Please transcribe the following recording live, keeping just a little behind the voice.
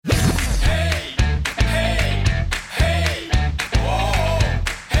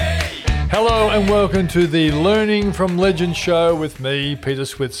Hello and welcome to the Learning from Legends show with me, Peter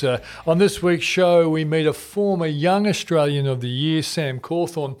Switzer. On this week's show, we meet a former Young Australian of the Year, Sam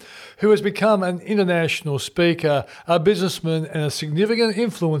Cawthorn, who has become an international speaker, a businessman and a significant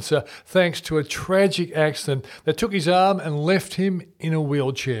influencer thanks to a tragic accident that took his arm and left him in a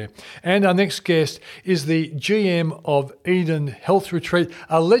wheelchair. And our next guest is the GM of Eden Health Retreat,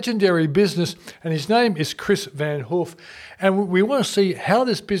 a legendary business, and his name is Chris Van Hoof. And we want to see how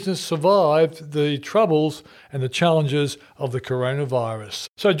this business survived the troubles and the challenges of the coronavirus.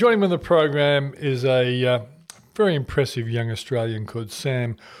 So joining me on the program is a very impressive young Australian called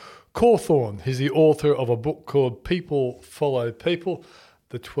Sam Cawthorn. He's the author of a book called People Follow People,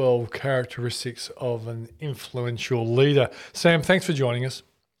 the 12 Characteristics of an Influential Leader. Sam, thanks for joining us.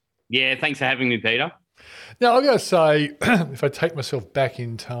 Yeah, thanks for having me, Peter. Now, I've got to say, if I take myself back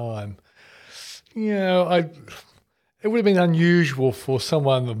in time, it would have been unusual for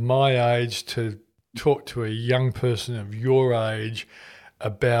someone of my age to talk to a young person of your age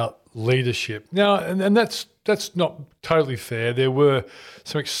about leadership. Now, and that's not totally fair. There were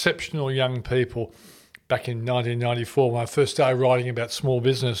some exceptional young people back in 1994 when I first started writing about small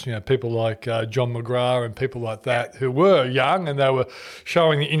business, people like John McGrath and people like that who were young and they were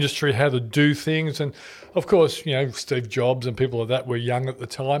showing the industry how to do things. And of course, Steve Jobs and people like that were young at the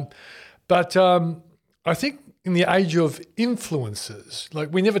time. But I think in the age of influencers,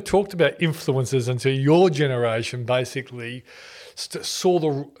 like we never talked about influencers until your generation basically saw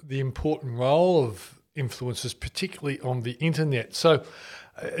the important role of influencers, particularly on the internet. So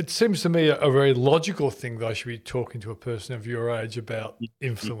it seems to me a very logical thing that I should be talking to a person of your age about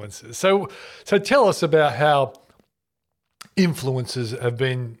influencers. So tell us about how influencers have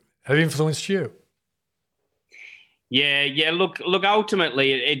influenced you. Yeah. Look.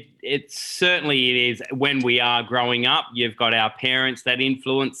 Ultimately, it certainly is. When we are growing up, you've got our parents that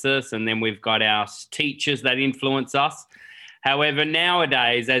influence us, and then we've got our teachers that influence us. However,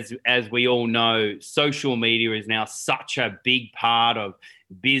 nowadays, as we all know, social media is now such a big part of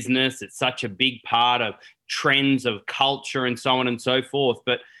business. It's such a big part of trends of culture and so on and so forth.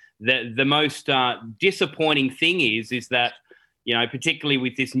 But the most disappointing thing is that, particularly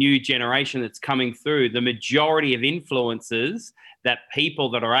with this new generation that's coming through, the majority of influencers, that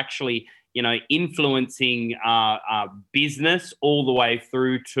people that are actually, influencing business all the way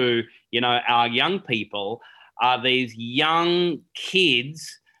through to, our young people are these young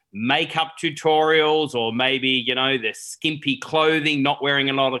kids, makeup tutorials, or maybe, the skimpy clothing, not wearing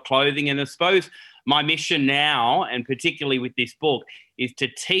a lot of clothing. And I suppose my mission now, and particularly with this book, is to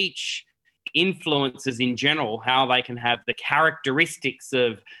teach influencers in general how they can have the characteristics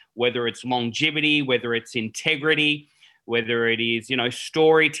of whether it's longevity, whether it's integrity, whether it is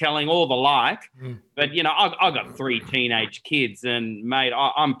storytelling, all the like. But I've got 3 teenage kids, and mate,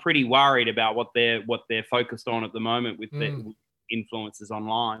 I'm pretty worried about what they're focused on at the moment with their influencers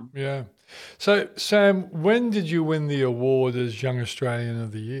online. Yeah. So Sam, when did you win the award as Young Australian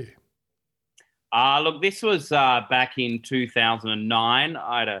of the Year? Look, this was back in 2009.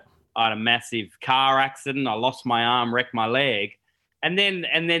 I had a massive car accident. I lost my arm, wrecked my leg. And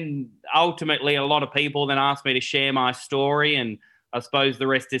then ultimately a lot of people then asked me to share my story. And I suppose the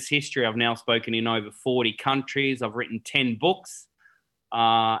rest is history. I've now spoken in over 40 countries. I've written 10 books.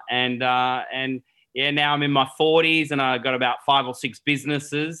 Now I'm in my 40s, and I've got about 5 or 6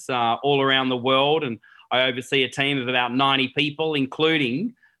 businesses all around the world. And I oversee a team of about 90 people,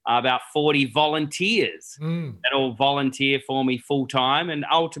 including about 40 volunteers that all volunteer for me full time. And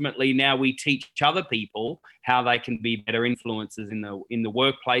ultimately now we teach other people how they can be better influencers in the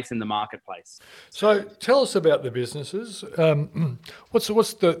workplace, in the marketplace. So tell us about the businesses. What's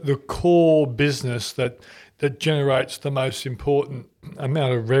the core business that generates the most important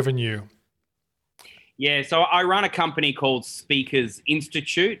amount of revenue? Yeah, so I run a company called Speakers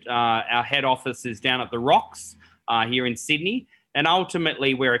Institute. Our head office is down at the Rocks here in Sydney. And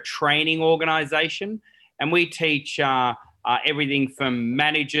ultimately, we're a training organisation, and we teach everything from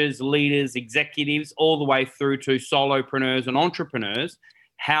managers, leaders, executives, all the way through to solopreneurs and entrepreneurs,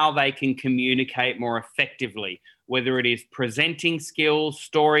 how they can communicate more effectively, whether it is presenting skills,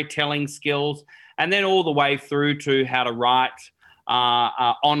 storytelling skills, and then all the way through to how to write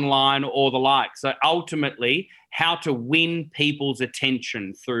online or the like. So ultimately, how to win people's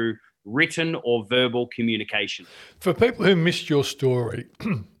attention through written or verbal communication. For people who missed your story,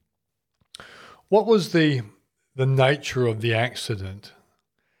 what was the nature of the accident,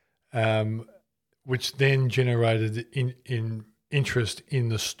 which then generated in interest in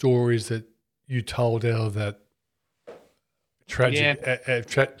the stories that you told out of that tragic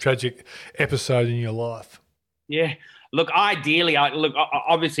episode in your life? Yeah. Look, ideally,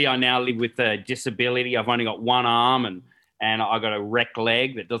 obviously I now live with a disability. I've only got one arm and I got a wrecked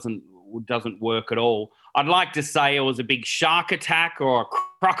leg that doesn't work at all. I'd like to say it was a big shark attack or a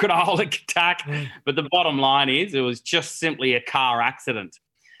crocodile attack, but the bottom line is it was just simply a car accident.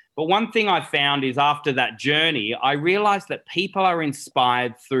 But one thing I found is after that journey, I realized that people are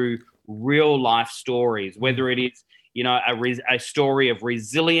inspired through real life stories, whether it is, a story of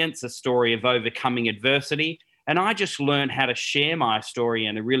resilience, a story of overcoming adversity. And I just learned how to share my story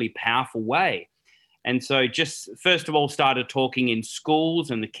in a really powerful way. And so just first of all started talking in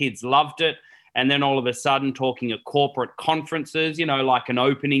schools and the kids loved it. And then all of a sudden talking at corporate conferences, like an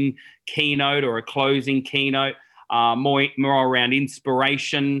opening keynote or a closing keynote, more around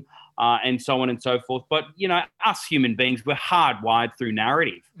inspiration and so on and so forth. But, us human beings, we're hardwired through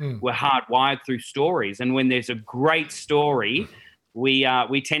narrative. We're hardwired through stories. And when there's a great story,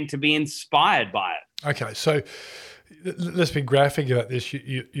 we tend to be inspired by it. Okay, so let's be graphic about this.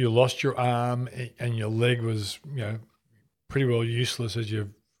 You lost your arm and your leg was, pretty well useless as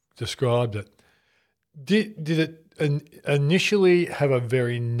you've described it. Did it initially have a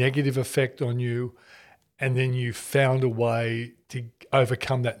very negative effect on you, and then you found a way to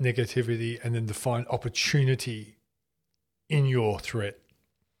overcome that negativity and then to find opportunity in your threat?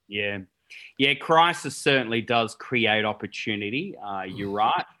 Yeah, crisis certainly does create opportunity. You're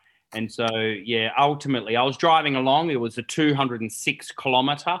right. And so, ultimately, I was driving along. It was a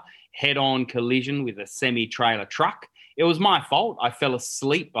 206-kilometre head-on collision with a semi-trailer truck. It was my fault. I fell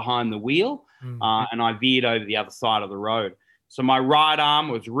asleep behind the wheel and I veered over the other side of the road. So my right arm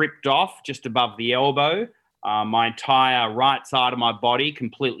was ripped off just above the elbow. My entire right side of my body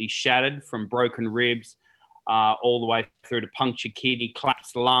completely shattered from broken ribs all the way through to punctured kidney,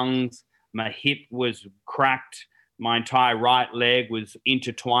 collapsed lungs. My hip was cracked. My entire right leg was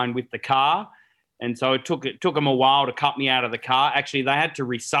intertwined with the car. And so it took them a while to cut me out of the car. Actually, they had to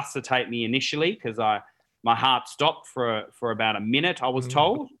resuscitate me initially because my heart stopped for about a minute, I was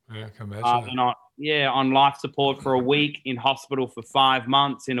told. Yeah, I can imagine and on life support for a week, in hospital for 5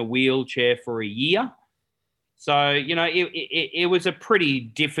 months, in a wheelchair for a year. So, it was a pretty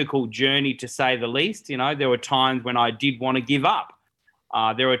difficult journey, to say the least. There were times when I did want to give up.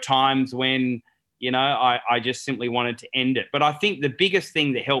 There were times when, I just simply wanted to end it. But I think the biggest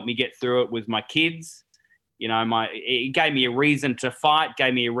thing that helped me get through it was my kids. It gave me a reason to fight,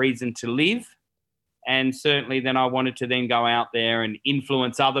 gave me a reason to live. And certainly then I wanted to then go out there and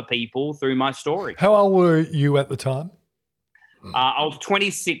influence other people through my story. How old were you at the time? I was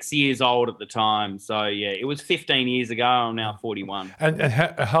 26 years old at the time. So, it was 15 years ago. I'm now 41. And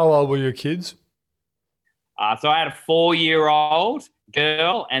how old were your kids? So I had a 4-year-old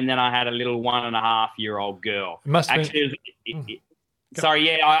girl, and then I had a little 1.5-year-old girl. It must actually.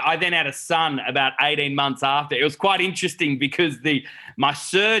 I then had a son about 18 months after. It was quite interesting because my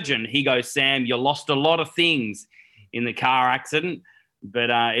surgeon, he goes, "Sam, you lost a lot of things in the car accident, but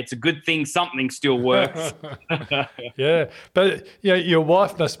it's a good thing something still works." Yeah, but your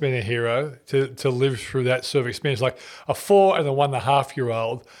wife must have been a hero to live through that sort of experience. Like a 4 and a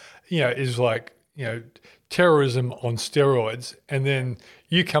 1.5-year-old, is like terrorism on steroids, and then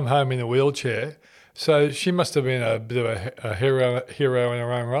you come home in a wheelchair. So she must have been a bit of a hero in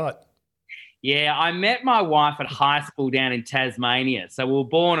her own right. Yeah, I met my wife at high school down in Tasmania. So we were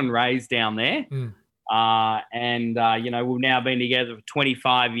born and raised down there. We've now been together for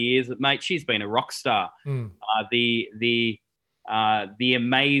 25 years. But, mate, she's been a rock star. The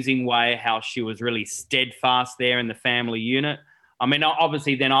amazing way how she was really steadfast there in the family unit. I mean,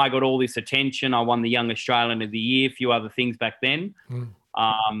 obviously then I got all this attention. I won the Young Australian of the Year, a few other things back then.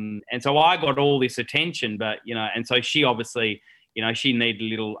 And so I got all this attention, but, and so she obviously, she needed a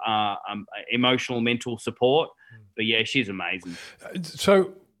little emotional, mental support. But, she's amazing.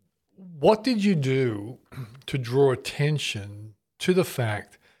 So what did you do to draw attention to the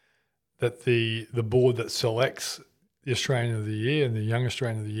fact that the board that selects the Australian of the Year and the Young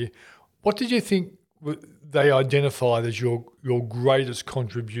Australian of the Year, what did you think they identified as your greatest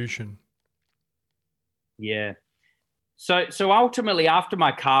contribution? Yeah. So ultimately, after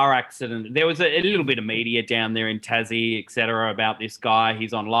my car accident, there was a little bit of media down there in Tassie, et cetera, about this guy.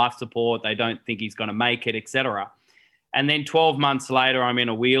 He's on life support. They don't think he's going to make it, et cetera. And then 12 months later, I'm in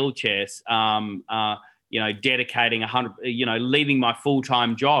a wheelchair, dedicating leaving my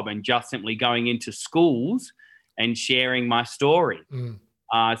full-time job and just simply going into schools and sharing my story.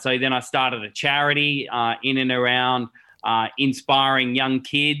 So then I started a charity in and around inspiring young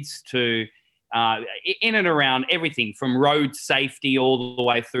kids to in and around everything from road safety all the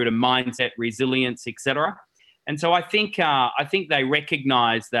way through to mindset, resilience, etc. And so I think they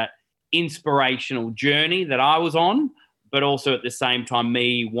recognise that inspirational journey that I was on but also at the same time,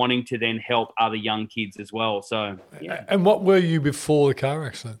 me wanting to then help other young kids as well. So, yeah. And what were you before the car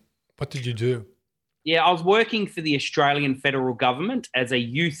accident? What did you do? Yeah, I was working for the Australian federal government as a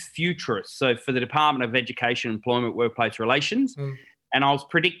youth futurist. So for the Department of Education, Employment, Workplace Relations. And I was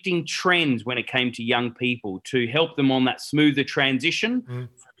predicting trends when it came to young people to help them on that smoother transition from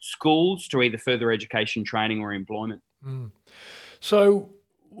schools to either further education, training or employment. So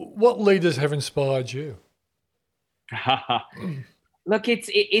what leaders have inspired you? Look,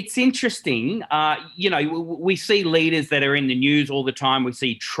 it's interesting. We see leaders that are in the news all the time. We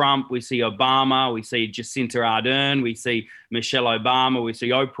see Trump, we see Obama, we see Jacinta Ardern, we see Michelle Obama, we see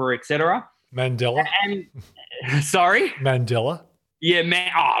Oprah, etc. Mandela. And sorry, Mandela. Yeah,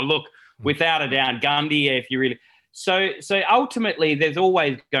 man. Oh, look, without a doubt, Gandhi. If you really so ultimately, there's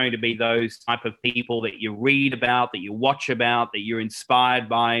always going to be those type of people that you read about, that you watch about, that you're inspired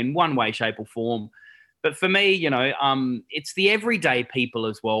by in one way, shape, or form. But for me, it's the everyday people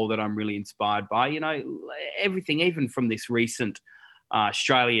as well that I'm really inspired by. Everything, even from this recent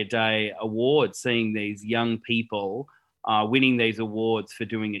Australia Day award, seeing these young people winning these awards for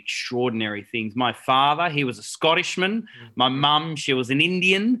doing extraordinary things. My father, he was a Scottishman. My mum, she was an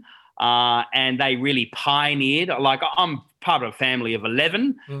Indian. And they really pioneered. Like, I'm part of a family of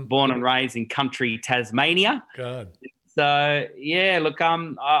 11, born and raised in country Tasmania. God. So, yeah, look,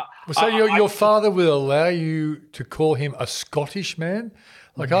 so your father will allow you to call him a Scottish man?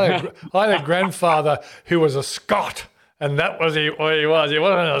 Like I had a grandfather who was a Scot, and that was what he was. He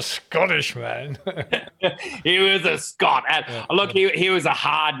wasn't a Scottish man. He was a Scot. Look, he was a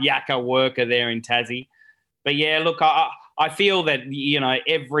hard yakka worker there in Tassie. But, yeah, look, I feel that,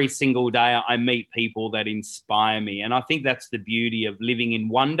 every single day I meet people that inspire me. And I think that's the beauty of living in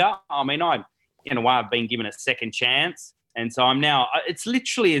wonder. I mean, in a way, I've been given a second chance. And so I'm now, it's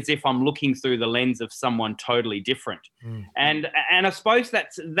literally as if I'm looking through the lens of someone totally different. And I suppose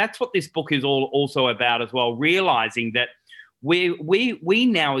that's what this book is also about as well, realizing that we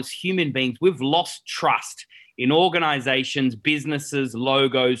now as human beings, we've lost trust in organizations, businesses,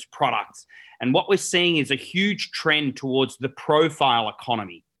 logos, products. And what we're seeing is a huge trend towards the profile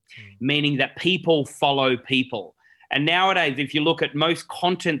economy, meaning that people follow people. And nowadays, if you look at most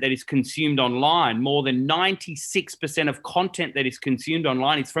content that is consumed online, more than 96% of content that is consumed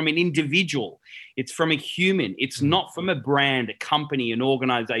online is from an individual. It's from a human. It's not from a brand, a company, an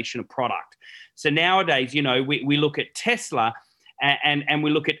organization, a product. So nowadays, we look at Tesla and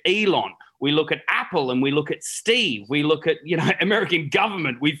we look at Elon. We look at Apple and we look at Steve. We look at, American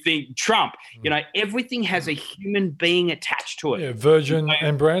government. We think Trump. Everything has a human being attached to it. Yeah, Virgin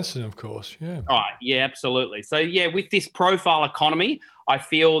and Branson, of course. Yeah. Right. Yeah, absolutely. So, yeah, with this profile economy, I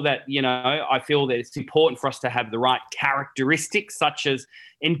feel that it's important for us to have the right characteristics such as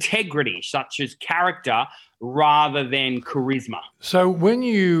integrity, such as character, rather than charisma. So when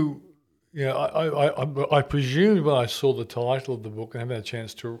I presume when I saw the title of the book, I haven't had a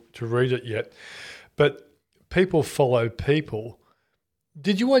chance to read it yet, but people follow people.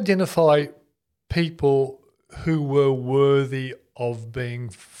 Did you identify people who were worthy of being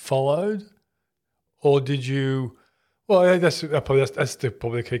followed? Or did you, well, that's probably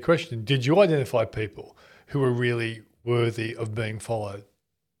the key question. Did you identify people who were really worthy of being followed?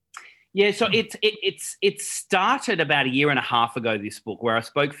 Yeah, so it started about a year and a half ago, this book, where I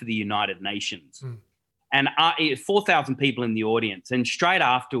spoke for the United Nations. And 4,000 people in the audience. And straight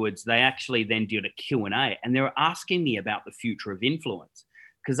afterwards, they actually then did a Q&A. And they were asking me about the future of influence.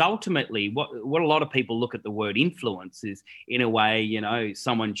 Because ultimately, what a lot of people look at the word influence is, in a way,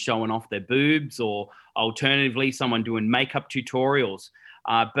 someone showing off their boobs, or alternatively, someone doing makeup tutorials.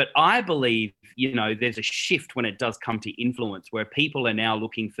 But I believe, there's a shift when it does come to influence, where people are now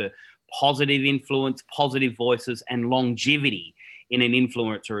looking for positive influence, positive voices, and longevity in an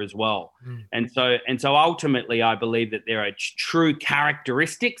influencer as well. And so ultimately, I believe that there are true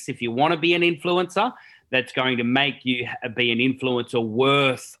characteristics, if you want to be an influencer, that's going to make you be an influencer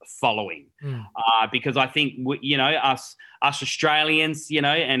worth following. Because I think, us Australians,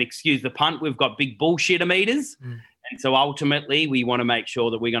 and excuse the pun, we've got big bullshitter meters. And so ultimately, we want to make sure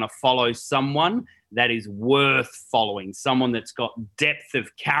that we're going to follow someone that is worth following, someone that's got depth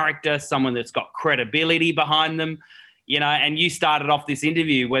of character, someone that's got credibility behind them. And you started off this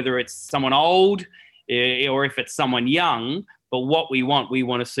interview, whether it's someone old or if it's someone young, but what we want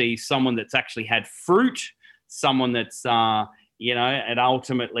to see someone that's actually had fruit, someone that's, and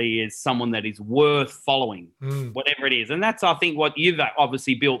ultimately is someone that is worth following, whatever it is. And that's, I think, what you've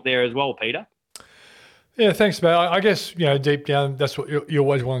obviously built there as well, Peter. Yeah, thanks, mate. I guess, deep down, that's what you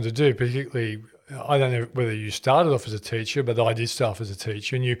always wanted to do, particularly I don't know whether you started off as a teacher, but I did start off as a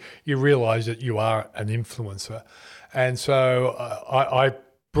teacher, and you realise that you are an influencer. And so I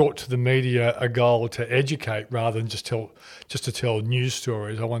brought to the media a goal to educate rather than just to tell news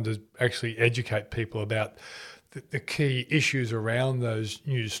stories. I wanted to actually educate people about the key issues around those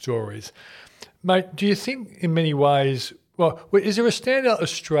news stories. Mate, do you think in many ways, well, is there a standout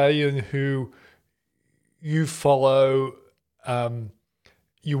Australian who you follow,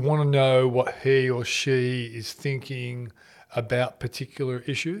 you want to know what he or she is thinking about particular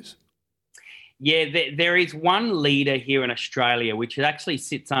issues? Yeah, there is one leader here in Australia which actually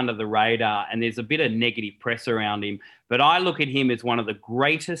sits under the radar, and there's a bit of negative press around him. But I look at him as one of the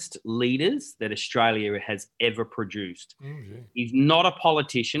greatest leaders that Australia has ever produced. He's not a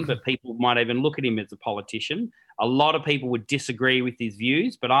politician, but people might even look at him as a politician. A lot of people would disagree with his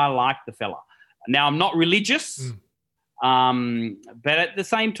views, but I like the fella. Now, I'm not religious, but at the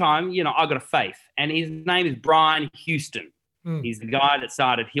same time, I've got a faith. And his name is Brian Houston. He's the guy that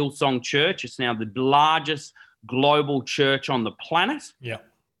started Hillsong Church. It's now the largest global church on the planet. Yeah.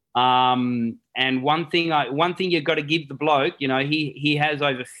 And one thing you've got to give the bloke, he has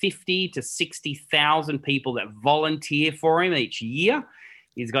over 50 to 60,000 people that volunteer for him each year.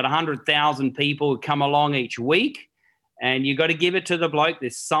 He's got 100,000 people who come along each week. And you've got to give it to the bloke.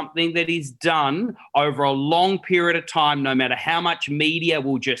 There's something that he's done over a long period of time, no matter how much media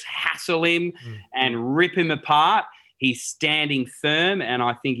will just hassle him and rip him apart. He's standing firm, and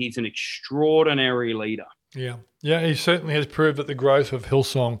I think he's an extraordinary leader. Yeah, he certainly has proved that the growth of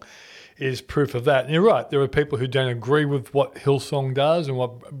Hillsong is proof of that. And you're right, there are people who don't agree with what Hillsong does and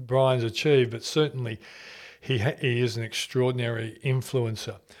what Brian's achieved, but certainly he is an extraordinary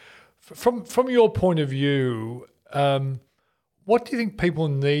influencer. From your point of view, what do you think people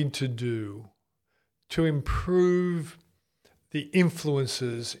need to do to improve the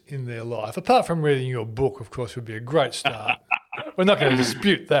influences in their life? Apart from reading your book, of course, would be a great start. We're not going to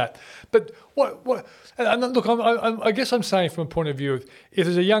dispute that. But what? And look, I guess I'm saying from a point of view of if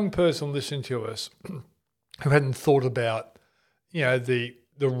there's a young person listening to us who hadn't thought about, the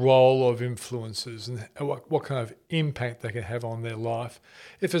role of influences and what kind of impact they can have on their life.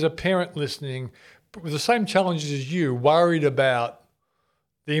 If there's a parent listening with the same challenges as you, worried about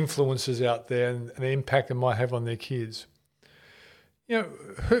the influences out there and the impact it might have on their kids,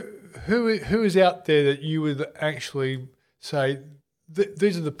 who is out there that you would actually say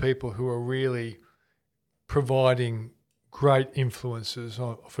these are the people who are really providing great influences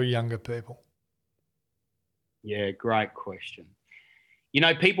for younger people? Yeah, great question.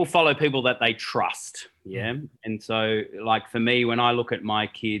 People follow people that they trust, yeah? And so, like for me, when I look at my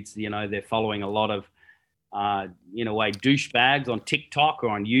kids, they're following a lot of, douchebags on TikTok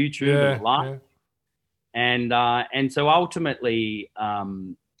or on YouTube and the like. Yeah. And so ultimately,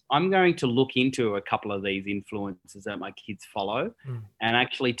 I'm going to look into a couple of these influences that my kids follow and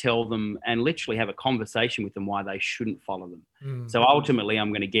actually tell them and literally have a conversation with them why they shouldn't follow them. So ultimately, I'm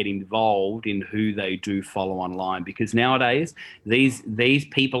going to get involved in who they do follow online, because nowadays these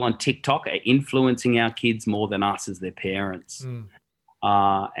people on TikTok are influencing our kids more than us as their parents.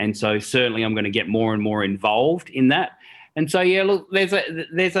 And so certainly I'm going to get more and more involved in that. And so, yeah, look, there's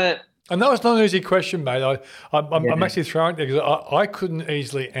a and that was not an easy question, mate. I'm actually throwing it there because I couldn't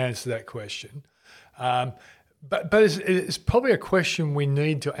easily answer that question. But it's probably a question we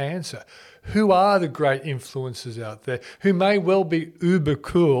need to answer. Who are the great influencers out there who may well be uber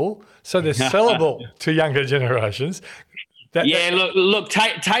cool, so they're sellable to younger generations? Look,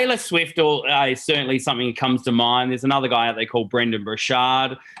 Taylor Swift is certainly something that comes to mind. There's another guy out there called Brendan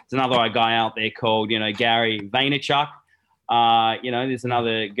Burchard. There's another guy out there called, Gary Vaynerchuk. There's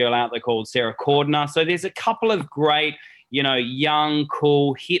another girl out there called Sarah Cordner. So there's a couple of great, young,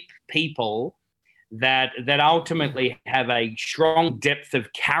 cool, hip people that ultimately have a strong depth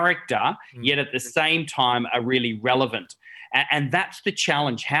of character, yet at the same time are really relevant. And that's the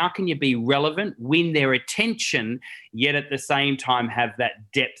challenge. How can you be relevant, win their attention, yet at the same time have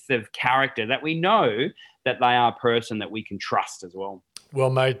that depth of character that we know that they are a person that we can trust as well? Well,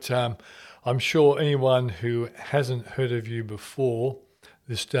 mate, I'm sure anyone who hasn't heard of you before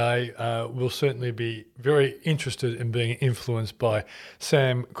this day will certainly be very interested in being influenced by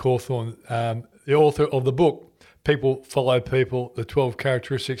Sam Cawthorn, the author of the book, People Follow People, the 12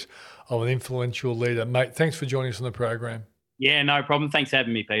 Characteristics of an Influential Leader. Mate, thanks for joining us on the program. Yeah, no problem. Thanks for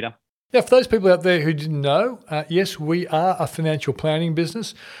having me, Peter. Yeah, for those people out there who didn't know, yes, we are a financial planning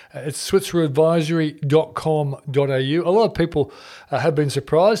business. It's switzeradvisory.com.au. A lot of people have been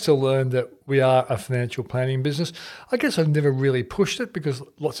surprised to learn that we are a financial planning business. I guess I've never really pushed it because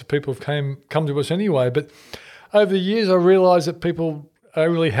lots of people have come to us anyway. But over the years, I realised that people are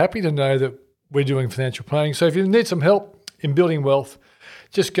really happy to know that we're doing financial planning. So if you need some help in building wealth,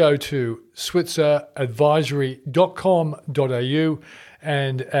 just go to switzeradvisory.com.au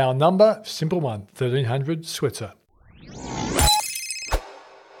and our number, simple one, 1300 Switzer.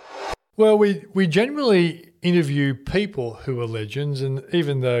 Well, we generally interview people who are legends, and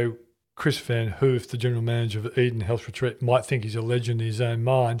even though Chris Van Hoof, the general manager of Eden Health Retreat, might think he's a legend in his own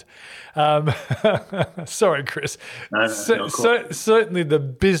mind. Sorry, Chris. No, certainly the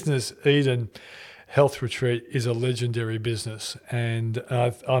business Eden Health Retreat is a legendary business, and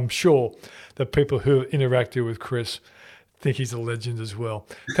I'm sure that people who have interacted with Chris think he's a legend as well.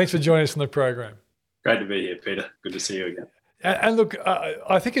 Thanks for joining us on the program. Great to be here, Peter. Good to see you again. And look,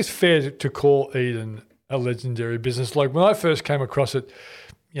 I think it's fair to call Eden a legendary business. Like when I first came across it,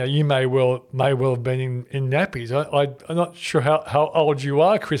 you may well have been in nappies. I'm not sure how old you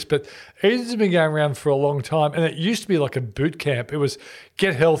are, Chris, but Eden's been going around for a long time, and it used to be like a boot camp. It was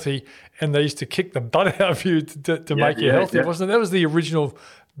get healthy, and they used to kick the butt out of you to make you healthy, wasn't it? That was the original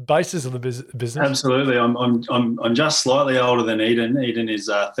basis of the business. Absolutely. I'm just slightly older than Eden. Eden is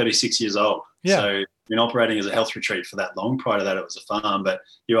 36 years old. Yeah. So I've been operating as a health retreat for that long. Prior to that, it was a farm. But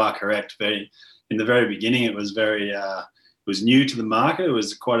you are correct. In the very beginning, it was very. It was new to the market. It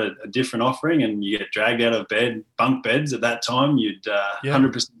was quite a different offering, and you get dragged out of bed, bunk beds. At that time, you'd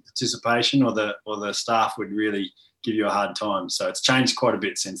 100% participation, or the staff would really give you a hard time. So it's changed quite a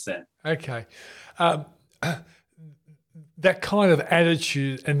bit since then. Okay, that kind of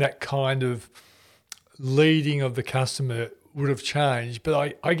attitude and that kind of leading of the customer would have changed,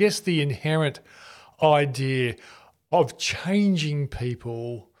 but I guess the inherent idea of changing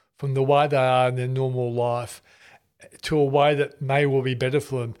people from the way they are in their normal life to a way that may well be better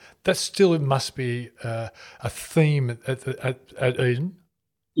for them, that still must be a theme at Eden.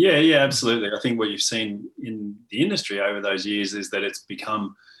 Yeah, absolutely. I think what you've seen in the industry over those years is that it's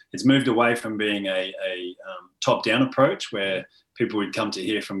moved away from being a top-down approach where people would come to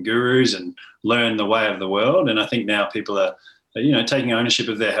hear from gurus and learn the way of the world. And I think now people are taking ownership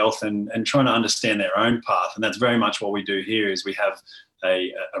of their health and trying to understand their own path. And that's very much what we do here. Is we have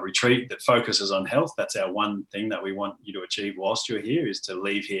a retreat that focuses on health. That's our one thing that we want you to achieve whilst you're here, is to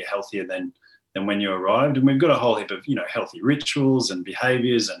leave here healthier than when you arrived. And we've got a whole heap of healthy rituals and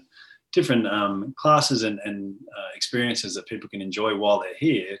behaviours and different classes and experiences that people can enjoy while they're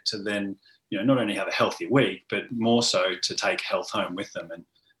here, to then not only have a healthy week, but more so to take health home with them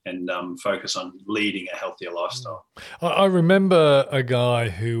and focus on leading a healthier lifestyle. I remember a guy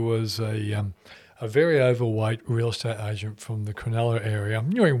who was a very overweight real estate agent from the Cronulla area.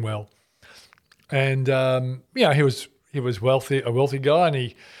 Knew him well, and he was wealthy, a wealthy guy,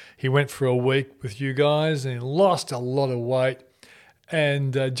 and he went for a week with you guys and he lost a lot of weight,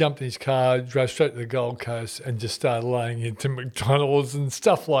 and jumped in his car, drove straight to the Gold Coast, and just started laying into McDonald's and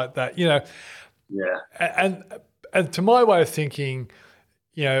stuff like that. Yeah. And to my way of thinking,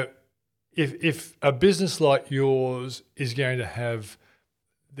 if a business like yours is going to have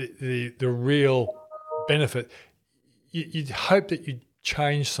the real benefit, you'd hope that you'd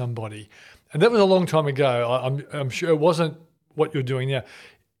change somebody. And that was a long time ago. I'm sure it wasn't what you're doing now.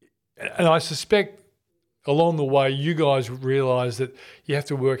 And I suspect along the way you guys realised that you have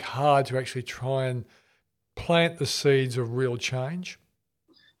to work hard to actually try and plant the seeds of real change.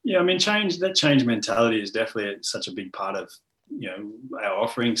 Yeah, I mean, change mentality is definitely such a big part of our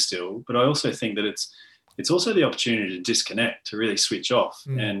offering still. But I also think that it's also the opportunity to disconnect, to really switch off.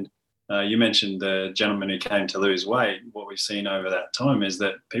 And you mentioned the gentleman who came to lose weight. What we've seen over that time is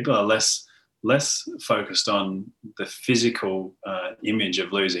that people are less focused on the physical image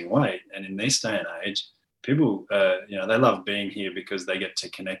of losing weight. And in this day and age, people, they love being here because they get to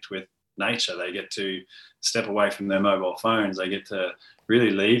connect with nature. They get to step away from their mobile phones. They get to really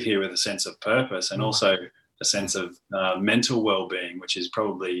leave here with a sense of purpose, and also a sense of mental well-being, which is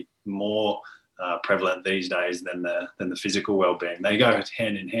probably more prevalent these days than the physical well-being. They go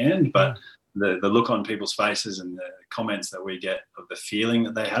hand in hand, but the look on people's faces and the comments that we get of the feeling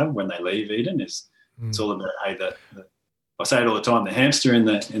that they have when they leave Eden is it's all about, hey, I say it all the time, the hamster in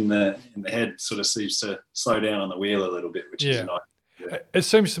the head sort of seems to slow down on the wheel a little bit, which is nice. Yeah. It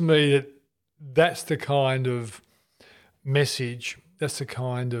seems to me that that's the kind of message, that's the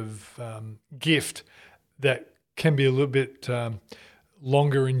kind of gift that can be a little bit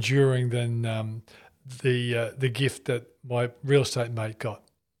longer enduring than the gift that my real estate mate got.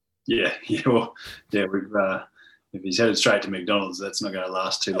 If he's headed straight to McDonald's, that's not going to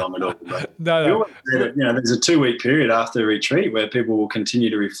last too long at all. But no. There's a 2-week period after the retreat where people will continue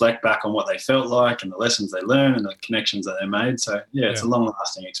to reflect back on what they felt like and the lessons they learned and the connections that they made. So it's a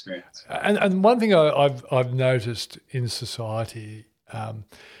long-lasting experience. And one thing I've noticed in society,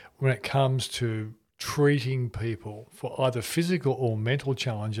 when it comes to treating people for either physical or mental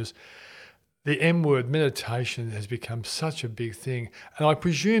challenges, the M word, meditation, has become such a big thing. And I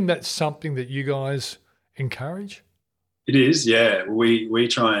presume that's something that you guys encourage? It is, yeah. We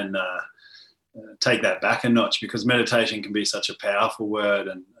try and take that back a notch, because meditation can be such a powerful word,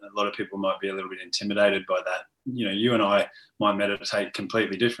 and a lot of people might be a little bit intimidated by that. You know, you and I might meditate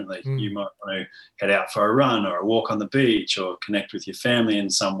completely differently. You might want to head out for a run or a walk on the beach or connect with your family in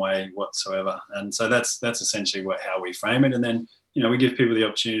some way whatsoever. And so that's essentially how we frame it. And then, you know, we give people the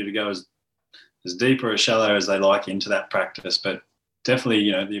opportunity to go as deep or as shallow as they like into that practice. But definitely,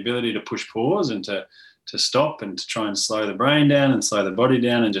 you know, the ability to push pause and to stop and to try and slow the brain down and slow the body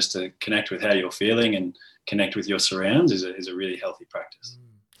down, and just to connect with how you're feeling and connect with your surrounds is a really healthy practice.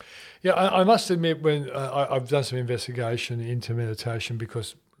 Yeah, I must admit, when I've done some investigation into meditation,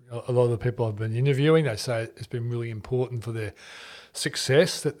 because a lot of the people I've been interviewing, they say it's been really important for their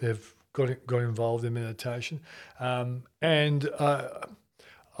success that they've got involved in meditation. And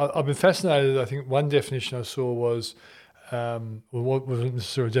I've been fascinated. I think one definition I saw was, what wasn't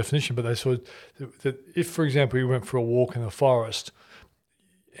necessarily a definition, but they saw that if, for example, you went for a walk in the forest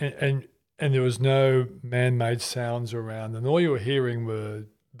and there was no man-made sounds around, and all you were hearing were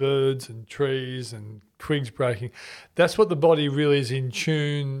birds and trees and twigs breaking, that's what the body really is in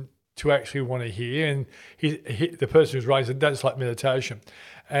tune to actually want to hear. And the person who's raised it, that's like meditation.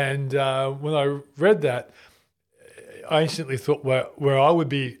 And when I read that, I instantly thought where I would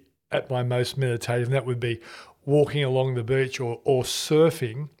be at my most meditative, and that would be walking along the beach or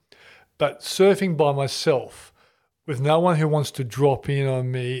surfing, but surfing by myself with no one who wants to drop in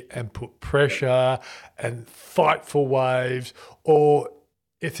on me and put pressure and fight for waves, or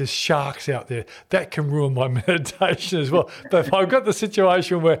if there's sharks out there, that can ruin my meditation as well. But if I've got the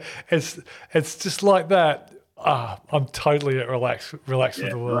situation where it's just like that, I'm totally relaxed with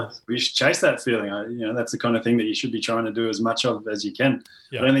the world. Nice. We should chase that feeling. You know, that's the kind of thing that you should be trying to do as much of as you can.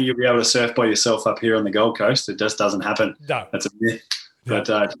 Yeah. I don't think you'll be able to surf by yourself up here on the Gold Coast. It just doesn't happen. No. That's a myth. But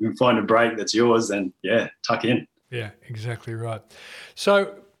if you can find a break that's yours, then tuck in. Yeah, exactly right.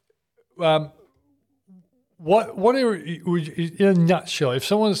 So, what are, in a nutshell, if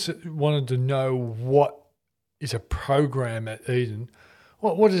someone wanted to know what is a program at Eden,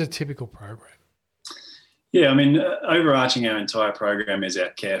 what is a typical program? Yeah, I mean, overarching our entire program is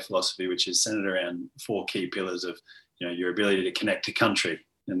our care philosophy, which is centered around 4 key pillars of, you know, your ability to connect to country,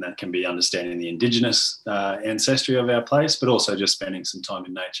 and that can be understanding the Indigenous ancestry of our place, but also just spending some time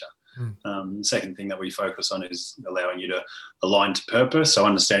in nature. The second thing that we focus on is allowing you to align to purpose, so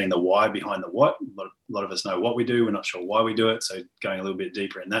understanding the why behind the what. A lot of us know what we do, we're not sure why we do it, so going a little bit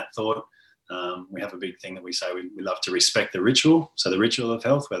deeper in that thought. We have a big thing that we say we love to respect the ritual, so the ritual of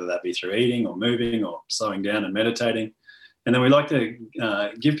health, whether that be through eating or moving or slowing down and meditating. And then we like to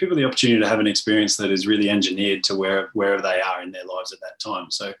give people the opportunity to have an experience that is really engineered to wherever they are in their lives at that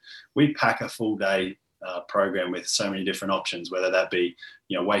time. So we pack a full day program with so many different options, whether that be,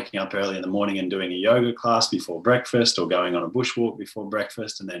 you know, waking up early in the morning and doing a yoga class before breakfast, or going on a bushwalk before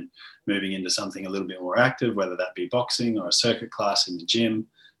breakfast, and then moving into something a little bit more active, whether that be boxing or a circuit class in the gym.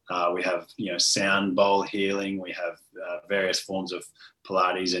 We have, you know, sound bowl healing. We have various forms of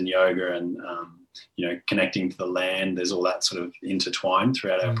Pilates and yoga, and you know, connecting to the land. There's all that sort of intertwined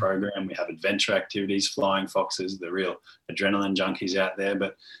throughout our program. We have adventure activities, flying foxes, the real adrenaline junkies out there.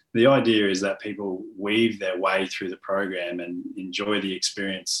 But the idea is that people weave their way through the program and enjoy the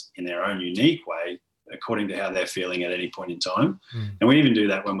experience in their own unique way, according to how they're feeling at any point in time. And we even do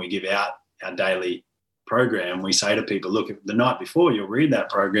that when we give out our daily program. We say to people, look, the night before you'll read that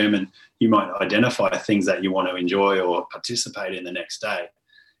program and you might identify things that you want to enjoy or participate in the next day.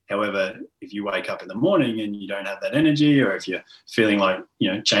 However, if you wake up in the morning and you don't have that energy, or if you're feeling like, you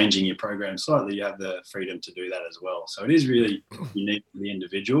know, changing your program slightly, you have the freedom to do that as well. So it is really unique to the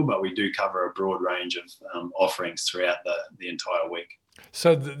individual, but we do cover a broad range of offerings throughout the entire week.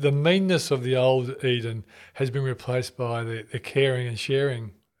 So the meanness of the old Eden has been replaced by the caring and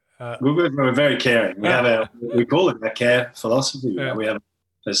sharing. We're very caring. We call it a care philosophy. Yeah. We have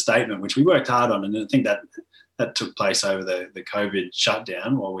a statement which we worked hard on, and I think that took place over the COVID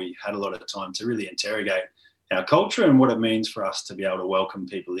shutdown, while we had a lot of time to really interrogate our culture and what it means for us to be able to welcome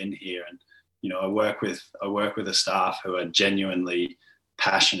people in here. And, you know, I work with a staff who are genuinely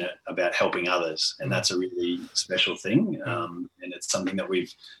passionate about helping others, and that's a really special thing. And it's something that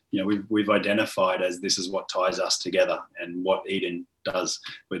we've identified as this is what ties us together and what Eden does.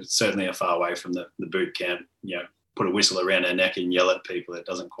 We're certainly a far away from the boot camp, you know, put a whistle around our neck and yell at people. It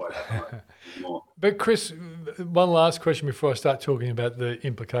doesn't quite happen anymore. But Chris, one last question before I start talking about the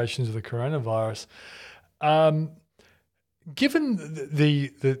implications of the coronavirus. Given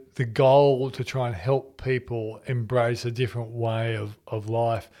the goal to try and help people embrace a different way of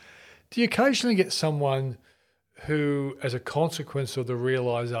life, do you occasionally get someone who, as a consequence of the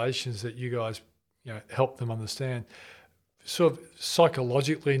realizations that you guys help them understand, sort of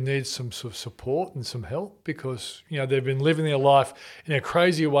psychologically needs some sort of support and some help because they've been living their life in a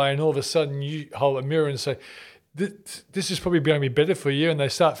crazy way, and all of a sudden you hold a mirror and say, this is probably going to be better for you, and they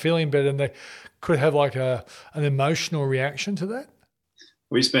start feeling better, and they could have like an emotional reaction to that?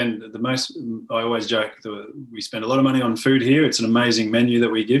 We spend I always joke that we spend a lot of money on food here. It's an amazing menu that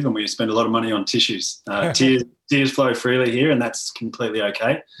we give, and we spend a lot of money on tissues. Tears flow freely here, and that's completely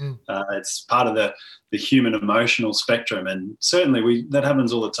okay. It's part of the human emotional spectrum, and certainly that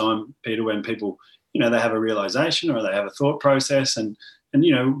happens all the time, Peter, when people, they have a realization or they have a thought process, and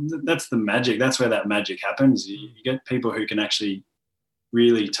that's the magic. That's where that magic happens. You get people who can actually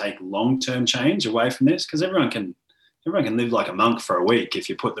really take long-term change away from this, because everyone can live like a monk for a week if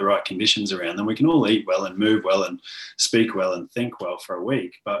you put the right conditions around them. We can all eat well and move well and speak well and think well for a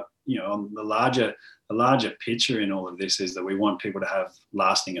week. But, on the larger picture in all of this is that we want people to have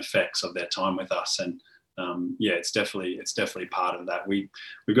lasting effects of their time with us. And it's definitely part of that. We've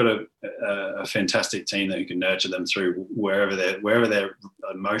got a fantastic team that can nurture them through wherever their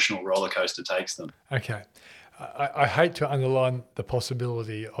emotional roller coaster takes them. Okay. I hate to underline the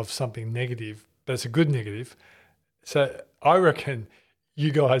possibility of something negative, but it's a good negative. So I reckon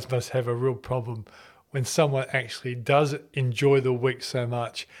you guys must have a real problem when someone actually does enjoy the week so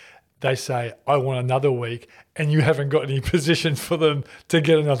much, they say, I want another week, and you haven't got any position for them to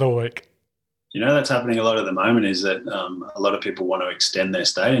get another week. That's happening a lot at the moment, is that a lot of people want to extend their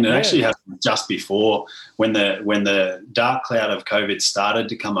stay. And it actually happened just before, when the dark cloud of COVID started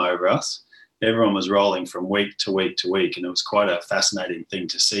to come over us. Everyone was rolling from week to week to week, and it was quite a fascinating thing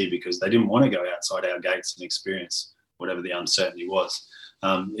to see, because they didn't want to go outside our gates and experience whatever the uncertainty was.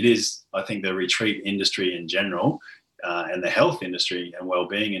 It is, I think, the retreat industry in general and the health industry and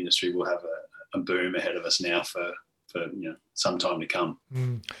wellbeing industry will have a boom ahead of us now for some time to come.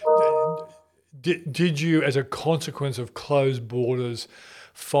 Did you, as a consequence of closed borders,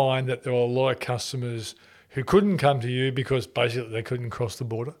 find that there were a lot of customers who couldn't come to you because basically they couldn't cross the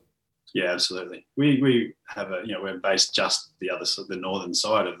border? Yeah, absolutely. We have we're based just the northern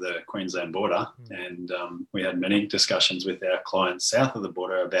side of the Queensland border, and we had many discussions with our clients south of the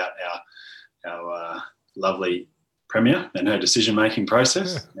border about our lovely Premier and her decision-making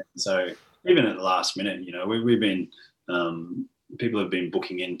process. And so even at the last minute, we've been people have been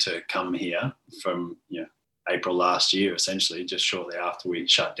booking in to come here from April last year, essentially just shortly after we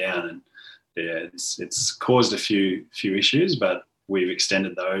shut down, and it's caused a few issues, but we've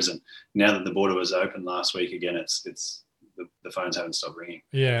extended those, and now that the border was open last week again, it's the phones haven't stopped ringing.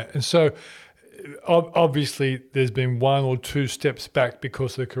 Yeah, and so obviously there's been one or two steps back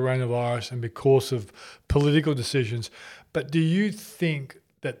because of the coronavirus and because of political decisions. But do you think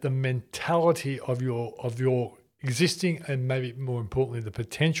that the mentality of your existing and maybe more importantly the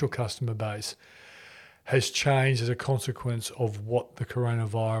potential customer base has changed as a consequence of what the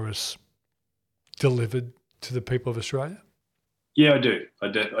coronavirus delivered to the people of Australia? Yeah, I do. I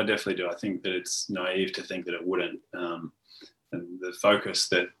definitely do. I think that it's naive to think that it wouldn't. And the focus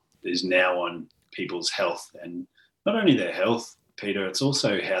that is now on people's health, and not only their health, Peter, it's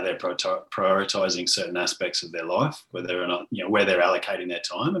also how they're prioritising certain aspects of their life, whether or not, where they're allocating their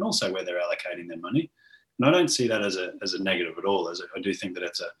time, and also where they're allocating their money. And I don't see that as a negative at all. I do think that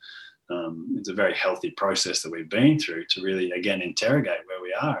it's a very healthy process that we've been through to really, again, interrogate where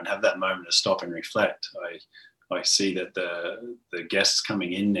we are and have that moment to stop and reflect. I see that the guests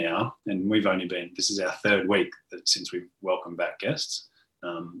coming in now, and this is our third week since we've welcomed back guests,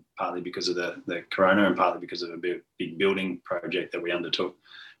 partly because of the corona and partly because of a big building project that we undertook.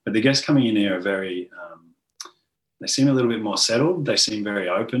 But the guests coming in here are they seem a little bit more settled. They seem very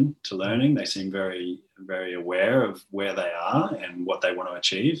open to learning. They seem very, very aware of where they are and what they want to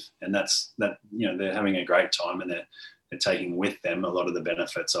achieve. And they're having a great time, and they're taking with them a lot of the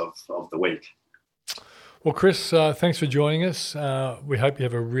benefits of the week. Well, Chris, thanks for joining us. We hope you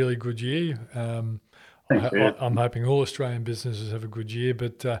have a really good year. I'm hoping all Australian businesses have a good year,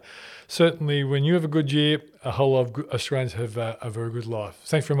 but certainly when you have a good year, a whole lot of Australians have a very good life.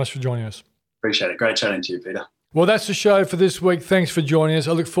 Thanks very much for joining us. Appreciate it. Great chatting to you, Peter. Well, that's the show for this week. Thanks for joining us.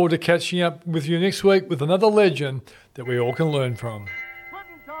 I look forward to catching up with you next week with another legend that we all can learn from.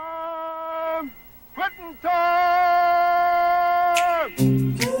 Quitting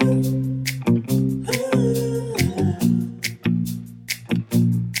time!